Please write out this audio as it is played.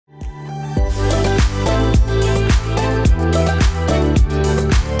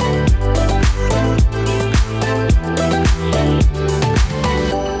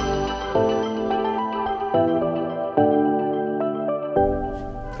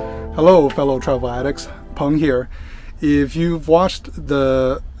Hello fellow travel addicts, Peng here. If you've watched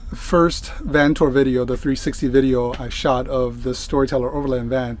the first van tour video, the 360 video I shot of the Storyteller Overland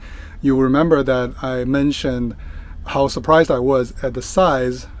van, you remember that I mentioned how surprised I was at the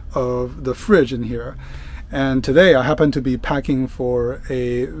size of the fridge in here. And today I happen to be packing for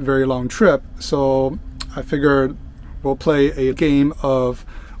a very long trip, so I figured we'll play a game of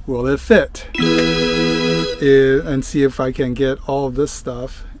Will It Fit? And see if I can get all of this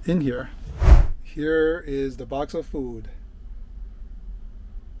stuff in here. Here is the box of food.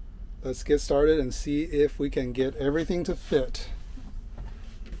 Let's get started and see if we can get everything to fit.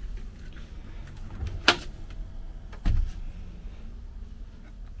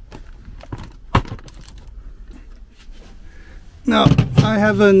 Now, I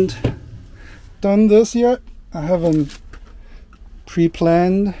haven't done this yet. I haven't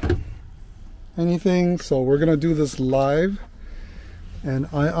pre-planned anything, so we're gonna do this live, and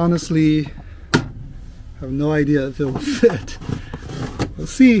I honestly have no idea if it'll fit. We'll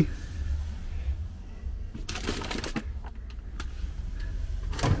see.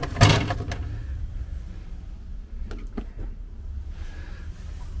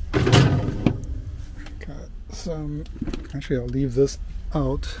 Got some, actually I'll leave this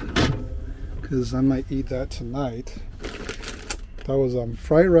out because I might eat that tonight. That was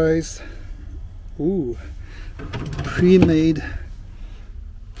fried rice. Ooh, pre-made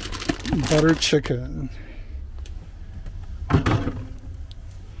butter chicken.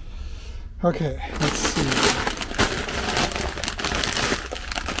 Okay, let's see.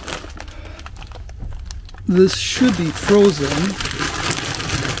 This should be frozen,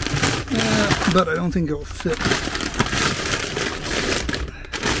 but I don't think it will fit.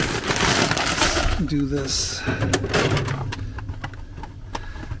 Let's do this.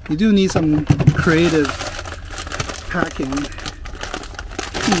 You do need some creative packing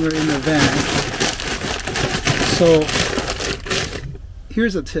when you're in the van. So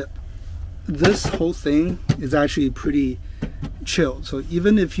here's a tip. This whole thing is actually pretty chilled. So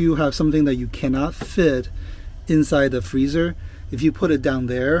even if you have something that you cannot fit inside the freezer, if you put it down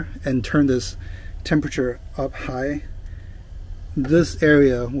there and turn this temperature up high, this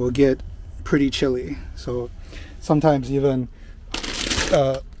area will get pretty chilly. So sometimes even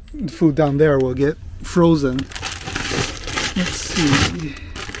food down there will get frozen. Let's see.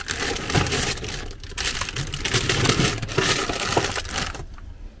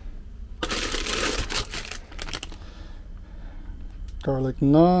 Garlic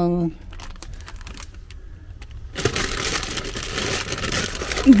naan.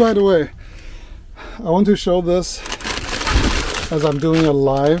 By the way, I want to show this as I'm doing it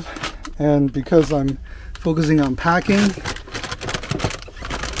live, and because I'm focusing on packing,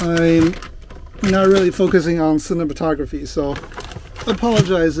 I'm not really focusing on cinematography, so I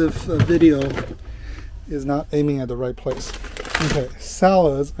apologize if the video is not aiming at the right place. Okay,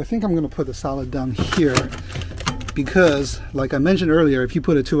 salads. I think I'm going to put the salad down here because, like I mentioned earlier, if you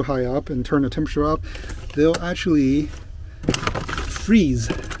put it too high up and turn the temperature up, they'll actually freeze.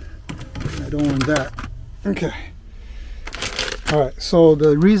 I don't want that. Okay. Alright, so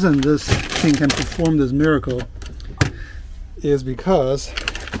the reason this thing can perform this miracle is because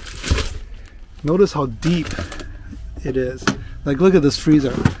notice how deep it is. Like, look at this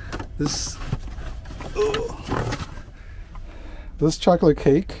freezer. This chocolate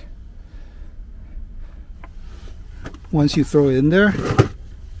cake, once you throw it in there,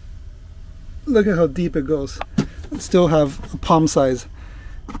 look at how deep it goes. I still have a palm size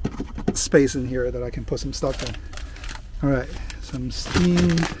space in here that I can put some stuff in. Alright, some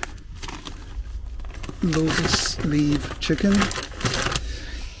steamed lotus leaf chicken.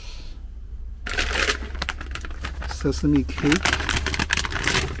 Sesame cake.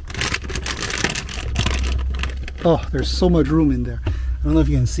 Oh, there's so much room in there. I don't know if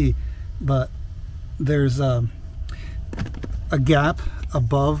you can see, but there's a gap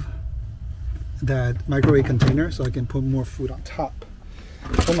above that microwave container, so I can put more food on top.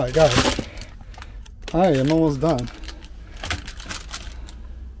 Oh my gosh, I am almost done.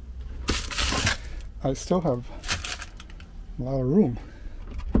 I still have a lot of room.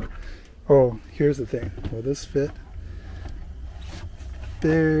 Oh, here's the thing. Will this fit?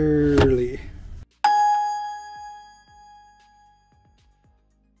 Barely.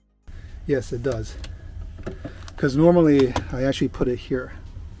 Yes, it does. Because normally I actually put it here.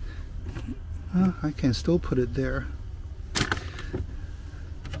 I can still put it there.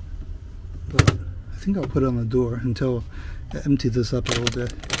 But I think I'll put it on the door until I empty this up a little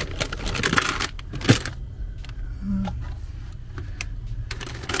bit.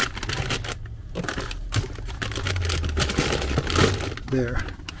 There.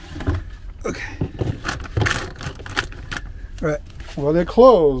 Okay. All right. Will it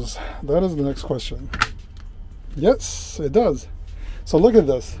close? That is the next question. Yes, it does. So look at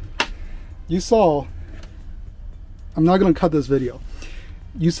this. You saw, I'm not going to cut this video.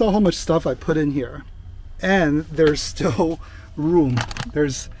 You saw how much stuff I put in here, and there's still room.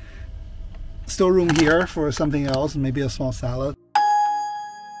 There's still room here for something else, maybe a small salad.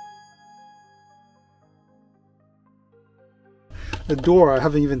 The door, I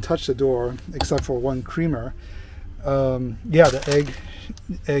haven't even touched the door except for one creamer. Yeah, the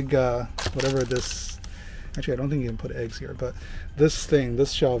egg, whatever this, actually I don't think you can put eggs here, but this thing,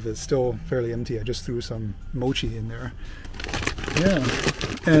 this shelf is still fairly empty. I just threw some mochi in there. Yeah,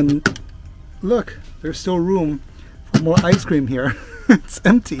 and look, there's still room for more ice cream here. It's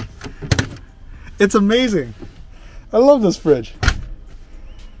empty. It's amazing. I love this fridge.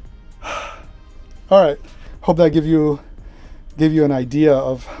 All right, hope that give you an idea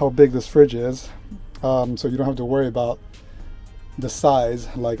of how big this fridge is, so you don't have to worry about the size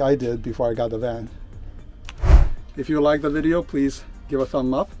like I did before I got the van. If you like the video, please give a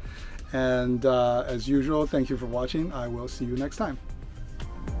thumb up, and as usual, thank you for watching. I will see you next time.